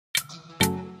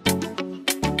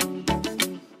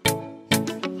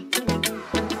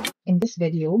this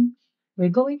video, we're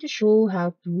going to show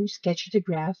how to sketch the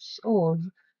graphs of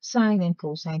sine and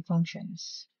cosine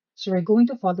functions. So we're going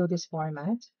to follow this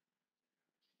format.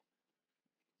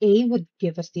 A would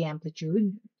give us the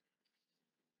amplitude,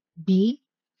 B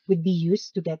would be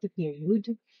used to get the period,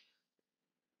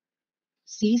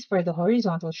 C is for the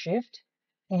horizontal shift,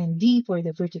 and D for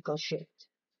the vertical shift.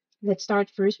 Let's start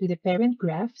first with the parent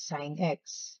graph sine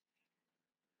x.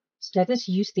 So let us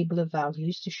use table of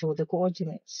values to show the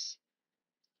coordinates.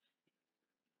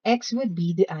 X would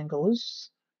be the angles,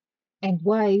 and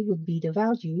y would be the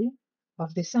value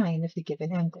of the sine of the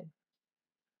given angle.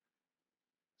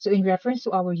 So in reference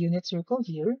to our unit circle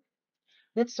here,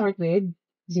 let's start with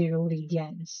 0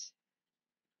 radians.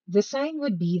 The sine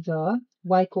would be the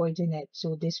y coordinate,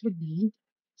 so this would be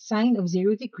sine of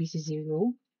 0 degrees is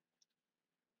 0,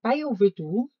 pi over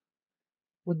 2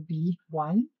 would be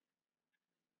 1,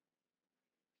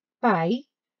 pi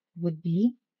would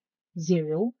be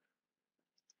 0,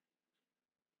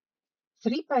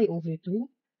 3 pi over 2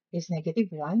 is negative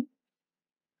 1,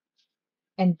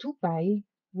 and 2 pi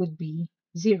would be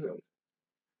 0.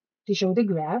 To show the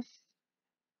graph,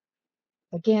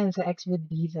 again, the x would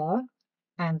be the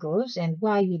angles and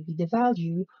y would be the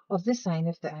value of the sine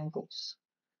of the angles.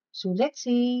 So let's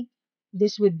say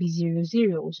this would be 0,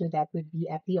 0, so that would be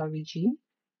at the origin.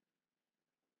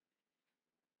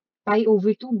 Pi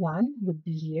over 2, 1 would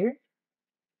be here.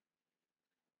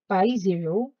 Pi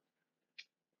 0,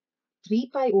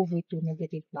 3 pi over 2,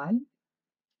 negative 1,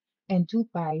 and 2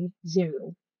 pi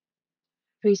 0.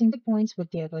 Tracing the points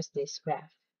would give us this graph.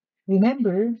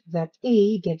 Remember that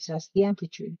A gives us the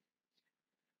amplitude.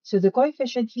 So the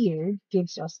coefficient here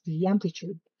gives us the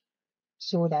amplitude.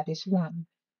 So that is 1.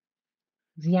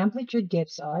 The amplitude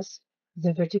gives us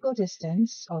the vertical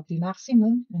distance of the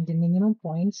maximum and the minimum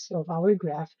points of our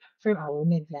graph from our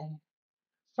midline.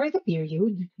 For the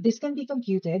period, this can be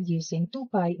computed using 2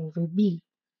 pi over b.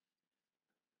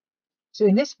 So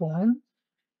in this form,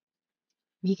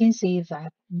 we can say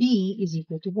that b is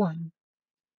equal to 1.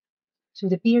 So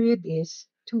the period is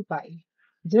 2 pi.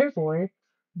 Therefore,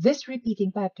 this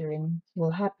repeating pattern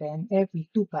will happen every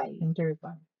 2 pi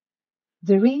interval.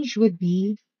 The range would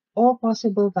be all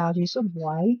possible values of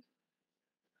y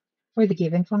for the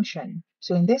given function.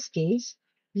 So in this case,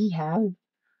 we have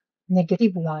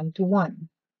negative 1 to 1.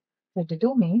 For the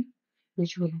domain,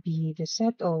 which would be the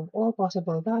set of all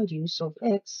possible values of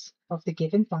x of the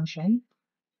given function,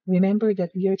 remember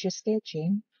that we are just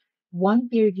sketching one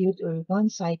period or one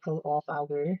cycle of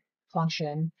our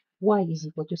function y is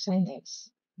equal to sine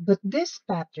x. But this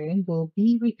pattern will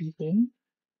be repeating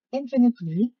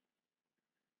infinitely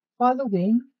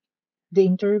following the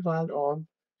interval of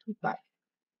 2 pi.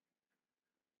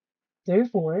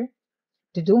 Therefore,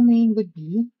 the domain would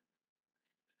be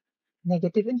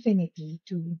negative infinity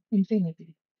to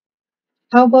infinity.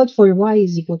 How about for y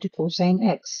is equal to cosine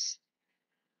x?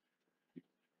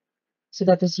 So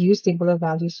let us use table of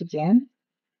values again.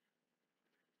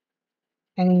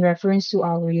 And in reference to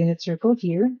our unit circle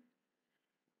here,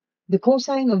 the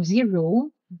cosine of 0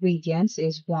 radians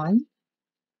is 1.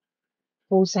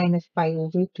 Cosine of pi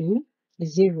over 2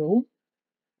 is 0.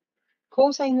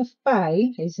 Cosine of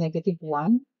pi is negative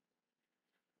 1.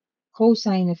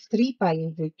 Cosine of 3 pi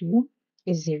over 2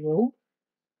 is 0.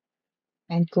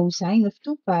 And cosine of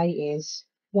 2 pi is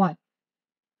 1.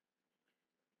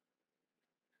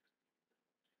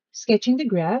 Sketching the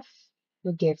graph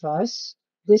will give us,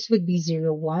 this would be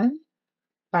 0, 1,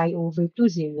 pi over 2,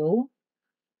 0,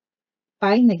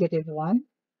 pi negative 1,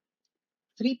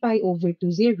 3 pi over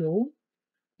 2, 0,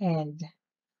 and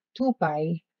 2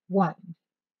 pi 1.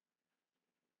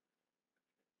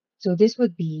 So this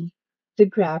would be the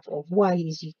graph of y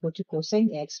is equal to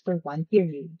cosine x for one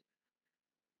period.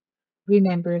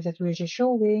 Remember that we're just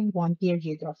showing one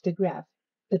period of the graph,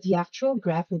 but the actual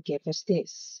graph will give us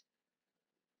this.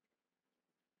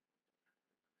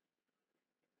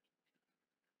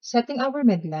 Setting our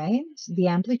midlines, the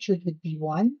amplitude would be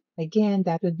 1. Again,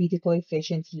 that would be the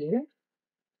coefficient here.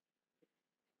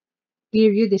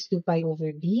 Period is 2 pi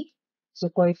over b. So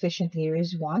coefficient here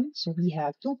is 1. So we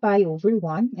have 2 pi over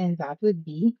 1, and that would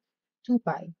be 2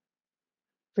 pi.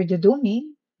 For the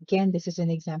domain, again, this is an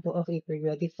example of a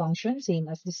periodic function, same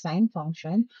as the sine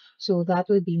function. So that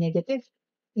would be negative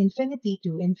infinity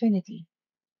to infinity.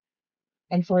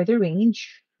 And for the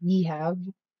range, we have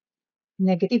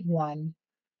negative 1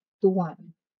 to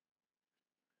 1.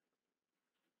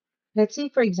 Let's say,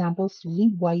 for example,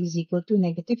 3, y is equal to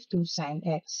negative 2 sine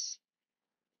x.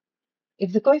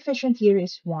 If the coefficient here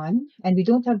is 1, and we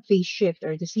don't have phase shift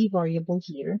or the c variable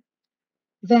here,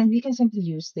 then we can simply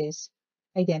use this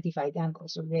identified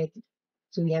angles already.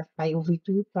 So we have pi over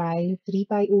 2 pi, 3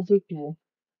 pi over 2,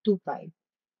 2 pi.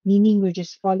 Meaning we're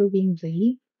just following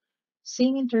the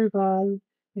same interval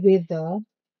with the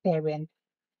parent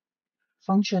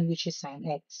function, which is sine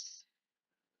x.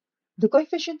 The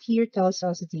coefficient here tells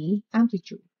us the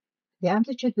amplitude. The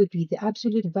amplitude would be the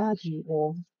absolute value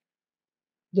of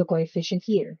the coefficient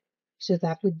here. So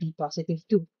that would be positive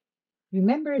 2.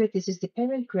 Remember that this is the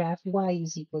parent graph y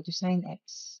is equal to sine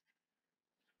x.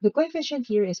 The coefficient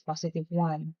here is positive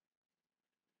 1.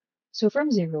 So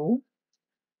from 0,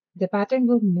 the pattern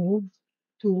will move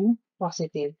to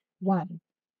positive 1.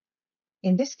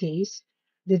 In this case,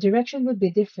 the direction would be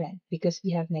different because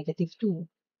we have negative 2.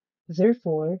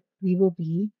 Therefore, we will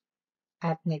be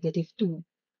at negative 2.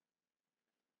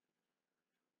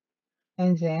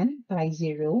 And then pi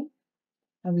 0,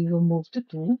 and we will move to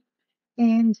 2,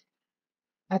 and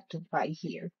at 2 pi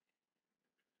here.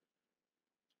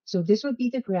 So this would be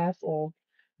the graph of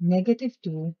negative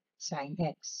 2 sine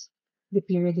x. The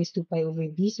period is 2 pi over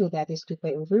b, so that is 2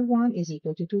 pi over 1 is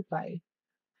equal to 2 pi.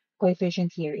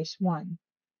 Coefficient here is 1.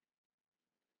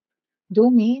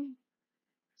 Domain,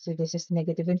 so this is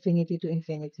negative infinity to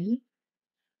infinity.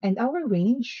 And our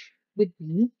range would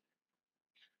be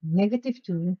negative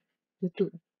 2 to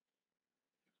 2.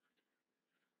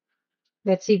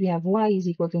 Let's say we have y is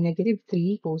equal to negative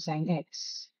 3 cosine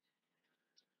x.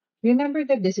 Remember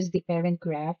that this is the parent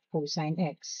graph cosine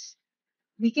x.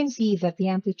 We can see that the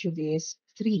amplitude is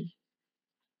 3,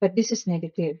 but this is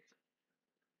negative.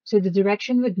 So the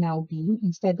direction would now be,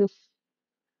 instead of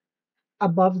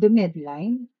above the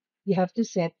midline, you have to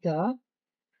set the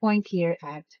point here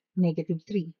at negative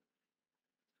 3.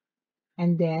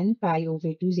 And then pi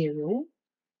over 2, 0.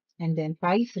 And then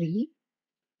pi 3,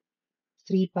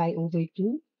 3 pi over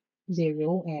 2,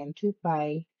 0. And 2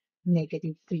 pi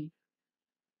negative 3.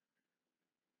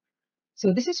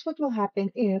 So this is what will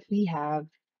happen if we have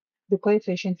the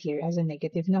coefficient here as a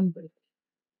negative number.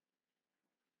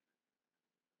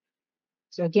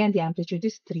 So again, the amplitude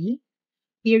is 3.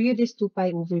 Period is 2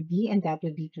 pi over b, and that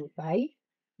would be 2 pi.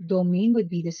 Domain would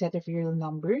be the set of real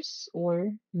numbers,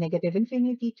 or negative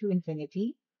infinity to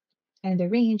infinity. And the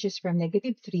range is from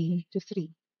negative 3 to 3.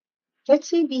 Let's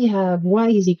say we have y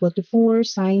is equal to 4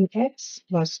 sine x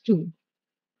plus 2.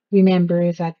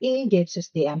 Remember that a gives us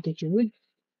the amplitude,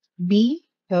 b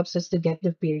helps us to get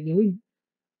the period,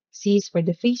 c is for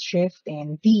the phase shift,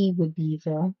 and d would be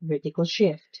the vertical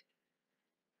shift.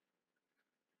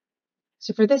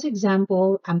 So for this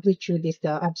example, amplitude is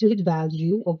the absolute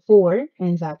value of 4,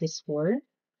 and that is 4.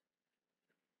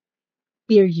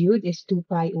 Period is 2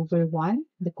 pi over 1.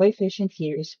 The coefficient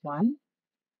here is 1.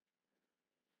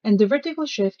 And the vertical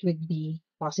shift would be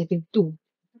positive 2.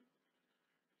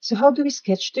 So how do we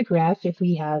sketch the graph if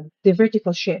we have the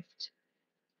vertical shift?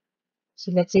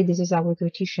 So let's say this is our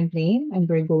Cartesian plane, and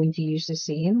we're going to use the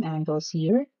same angles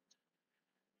here.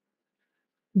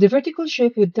 The vertical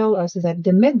shift would tell us that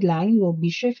the midline will be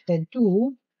shifted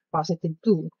to positive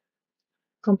 2.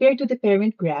 Compared to the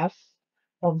parent graph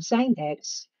of sine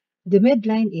x, the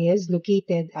midline is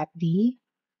located at the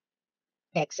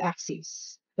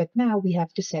x-axis. But now we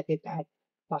have to set it at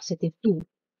positive 2.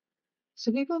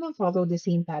 So we will now follow the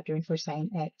same pattern for sine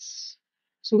x.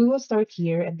 So we will start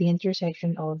here at the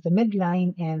intersection of the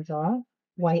midline and the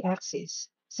y-axis.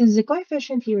 Since the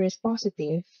coefficient here is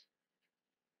positive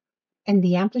and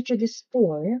the amplitude is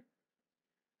 4,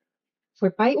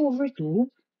 for pi over 2,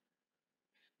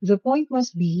 the point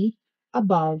must be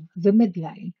above the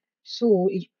midline. So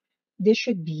this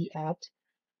should be at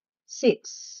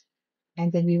 6.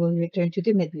 And then we will return to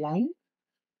the midline.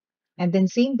 And then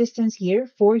same distance here,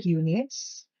 4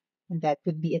 units. And that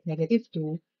would be at negative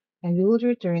 2. And we will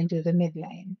return to the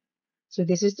midline. So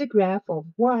this is the graph of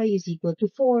y is equal to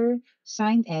 4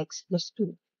 sine x plus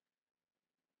 2.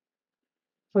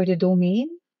 For the domain,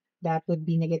 that would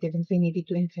be negative infinity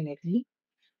to infinity.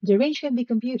 The range can be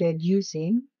computed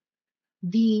using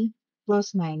d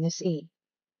plus minus a.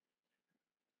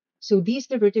 So d is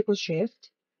the vertical shift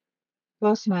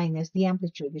plus minus the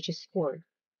amplitude, which is 4.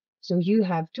 So you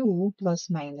have 2 plus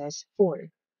minus 4.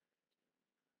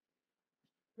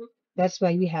 That's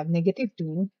why we have negative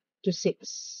 2 to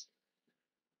 6.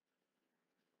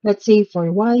 Let's say for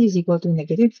y is equal to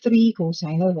negative 3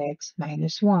 cosine of x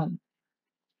minus 1.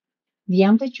 The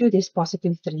amplitude is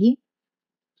positive 3.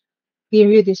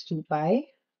 Period is 2 pi.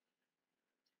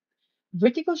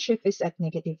 Vertical shift is at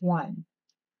negative 1.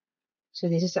 So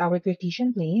this is our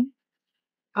Cartesian plane.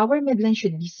 Our midline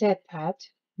should be set at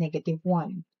negative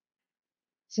 1.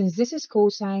 Since this is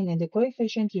cosine and the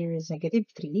coefficient here is negative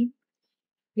 3,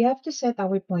 we have to set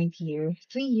our point here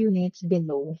 3 units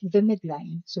below the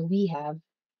midline. So we have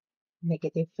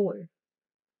negative 4.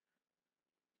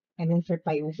 And then for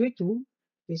pi over 2,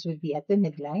 this would be at the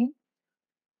midline.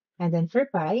 And then for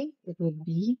pi, it would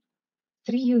be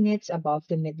 3 units above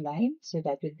the midline. So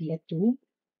that would be at 2.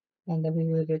 And then we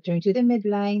will return to the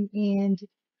midline and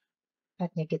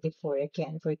at -4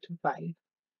 again for 2 pi.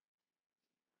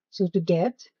 So to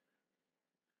get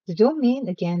the domain,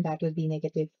 again, that would be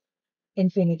negative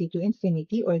infinity to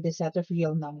infinity, or the set of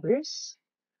real numbers.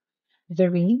 The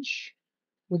range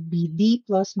would be d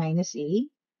plus minus a,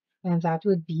 and that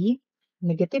would be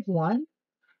 -1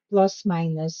 plus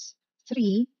minus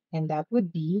 3, and that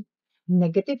would be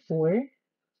 -4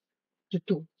 to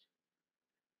 2.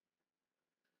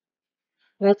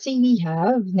 Let's say we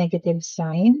have negative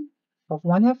sine of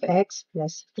 1 half x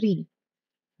plus 3.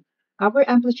 Our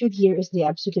amplitude here is the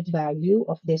absolute value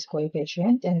of this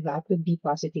coefficient, and that would be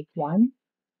 +1.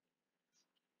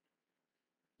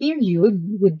 Period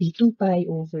would be 2 pi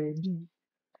over b.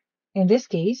 In this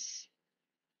case,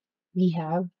 we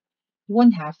have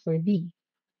 1 half for b.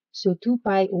 So 2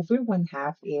 pi over 1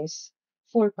 half is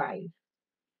 4 pi.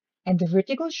 And the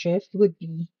vertical shift would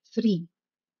be 3.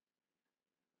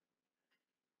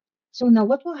 So now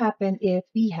what will happen if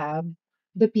we have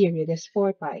the period as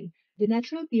 4 pi? The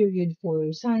natural period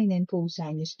for sine and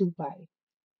cosine is 2 pi.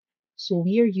 So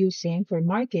we are using for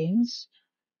markings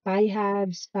pi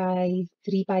halves, pi,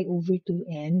 3 pi over 2,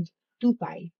 and 2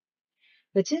 pi.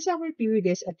 But since our period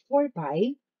is at 4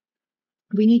 pi,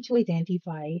 we need to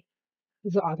identify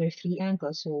the other 3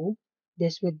 angles. So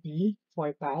this would be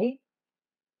 4 pi,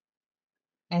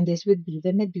 and this would be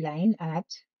the midline at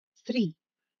 3.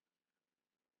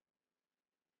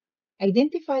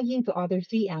 Identifying the other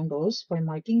 3 angles for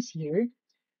markings here,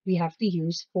 we have to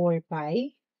use 4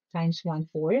 pi times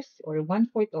 1/4, or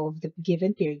 1/4 of the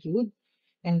given period,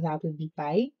 and that would be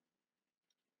pi.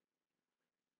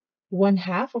 1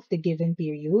 half of the given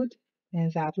period,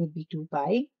 and that would be 2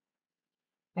 pi.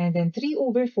 And then 3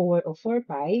 over 4 of 4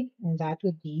 pi, and that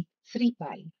would be 3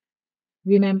 pi.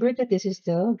 Remember that this is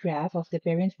the graph of the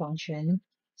parent function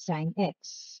sine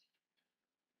x.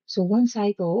 So one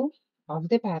cycle of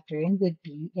the pattern would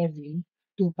be every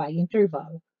 2 pi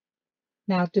interval.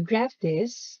 Now to graph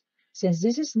this, since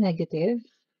this is negative,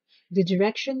 the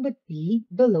direction would be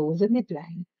below the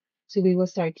midline. So we will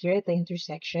start here at the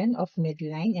intersection of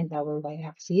midline and our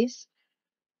y-axis.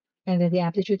 And then the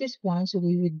amplitude is 1, so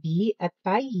we would be at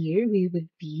pi here, we would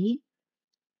be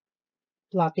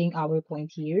plotting our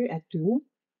point here at 2.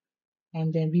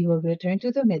 And then we will return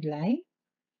to the midline.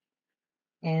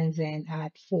 And then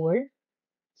at 4,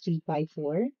 3 pi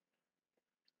 4.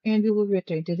 And we will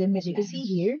return to the midline. As you can see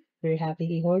here, we're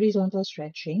having a horizontal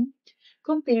stretching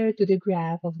compared to the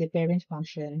graph of the parent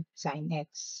function sine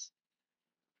x.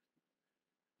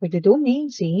 For the domain,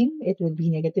 same, it would be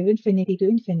negative infinity to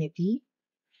infinity,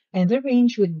 and the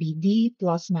range would be d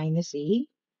plus minus a.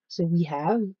 So we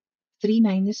have 3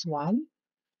 minus 1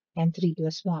 and 3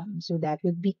 plus 1. So that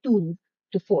would be 2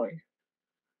 to 4.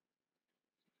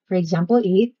 For example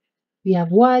 8, we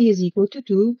have y is equal to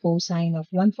 2 cosine of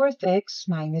 1/4 x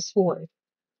minus 4.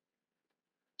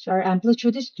 So our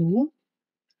amplitude is 2.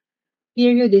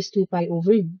 Period is 2 pi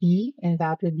over b, and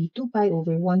that would be 2 pi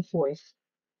over 1/4.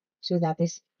 So that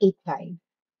is 8 pi.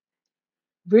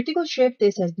 Vertical shift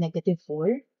is as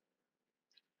 -4.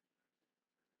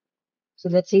 So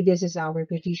let's say this is our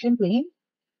Cartesian plane.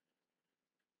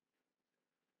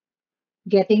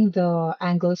 Getting the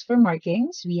angles for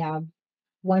markings, we have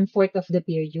 1/4 of the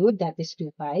period, that is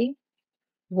 2 pi,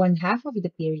 1 half of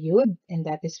the period, and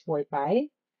that is 4 pi,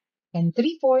 and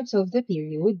 3/4 of the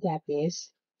period, that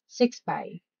is 6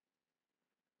 pi.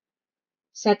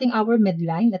 Setting our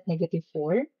midline at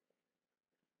 -4.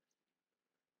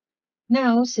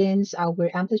 Now, since our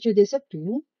amplitude is at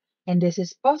 2, and this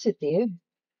is positive,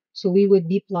 so we would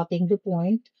be plotting the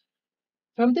point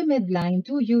from the midline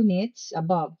 2 units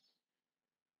above.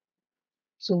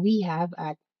 So we have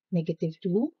at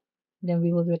 -2, then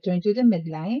we will return to the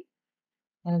midline,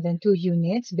 and then 2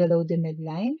 units below the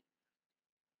midline,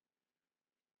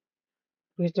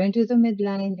 return to the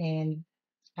midline, and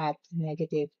at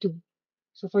 -2.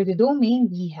 So for the domain,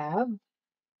 we have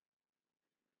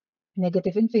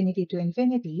negative infinity to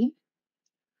infinity.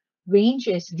 Range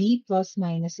is d plus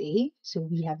minus a, so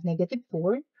we have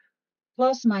 -4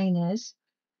 plus minus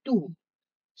 2.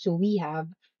 So we have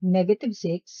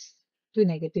 -6 to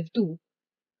 -2.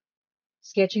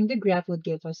 Sketching the graph would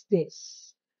give us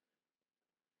this.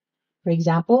 For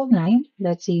example, 9,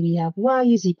 let's say we have y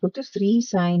is equal to 3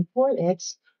 sine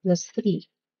 4x plus 3.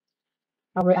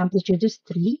 Our amplitude is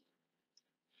 3.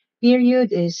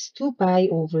 Period is 2 pi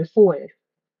over 4.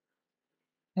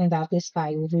 And that is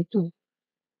pi over 2.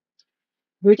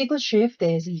 Vertical shift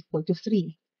is equal to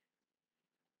 3.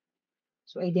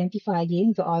 So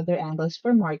identifying the other angles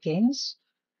for markings,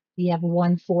 we have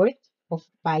 1/4 of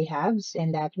pi halves,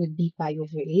 and that would be pi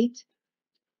over 8.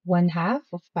 1/2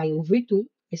 of pi over 2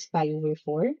 is pi over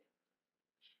 4.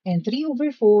 And 3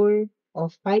 over 4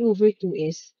 of pi over 2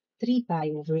 is 3 pi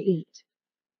over 8.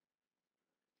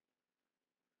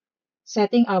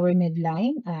 Setting our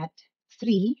midline at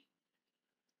 3,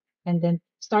 and then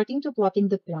starting to plotting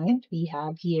the point we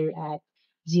have here at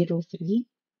 0, 3.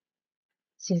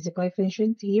 Since the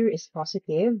coefficient here is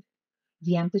positive,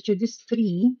 the amplitude is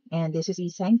 3, and this is a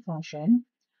sine function.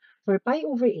 For pi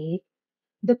over 8,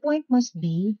 the point must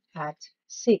be at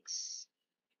 6.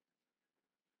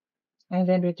 And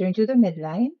then return to the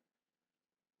midline,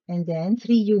 and then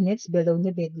 3 units below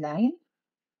the midline,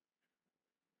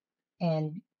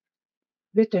 and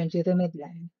return to the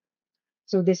midline.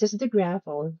 So this is the graph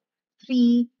of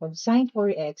 3 of sine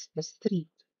 4x plus 3.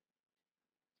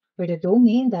 For the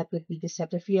domain, that would be the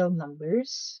set of real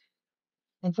numbers.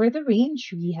 And for the range,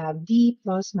 we have d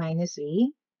plus minus a.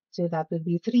 So that would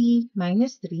be 3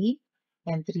 minus 3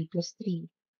 and 3 plus 3.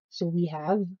 So we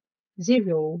have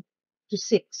 0 to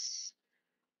 6.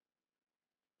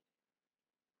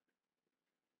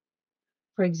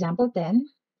 For example 10,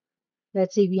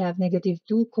 let's say we have negative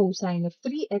 2 cosine of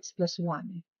 3x plus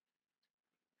 1.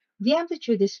 The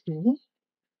amplitude is 2.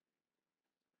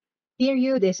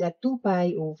 Period is at 2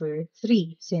 pi over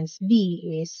 3 since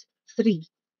b is 3.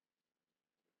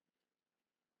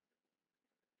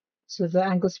 So the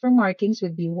angles for markings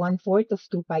would be 1/4 of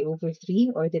 2 pi over 3,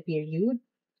 or the period.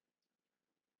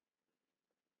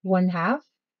 1/2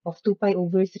 of 2 pi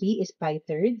over 3 is pi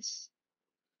thirds.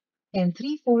 And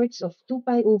 3/4 of 2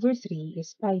 pi over 3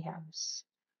 is pi halves.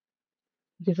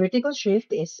 The vertical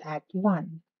shift is at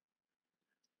 1.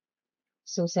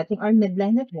 So setting our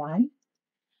midline at 1.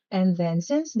 And then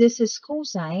since this is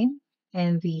cosine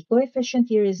and the coefficient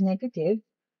here is negative,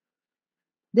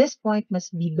 this point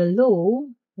must be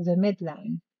below the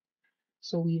midline.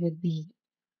 So we would be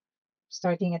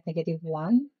starting at negative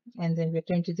 1 and then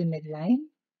return to the midline.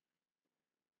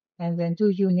 And then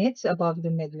 2 units above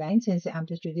the midline since the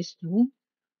amplitude is 2.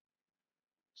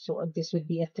 So this would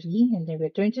be a 3, and then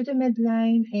return to the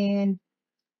midline and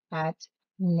at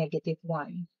negative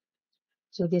 1.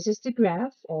 So this is the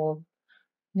graph of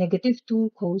negative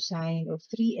 2 cosine of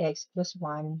 3x plus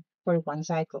 1 for one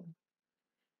cycle.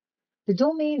 The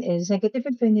domain is negative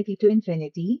infinity to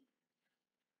infinity.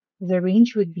 The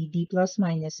range would be d plus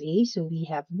minus a, so we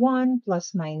have 1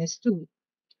 plus minus 2.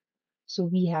 So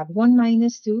we have 1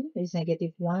 minus 2 is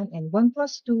negative 1, and 1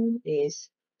 plus 2 is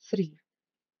 3.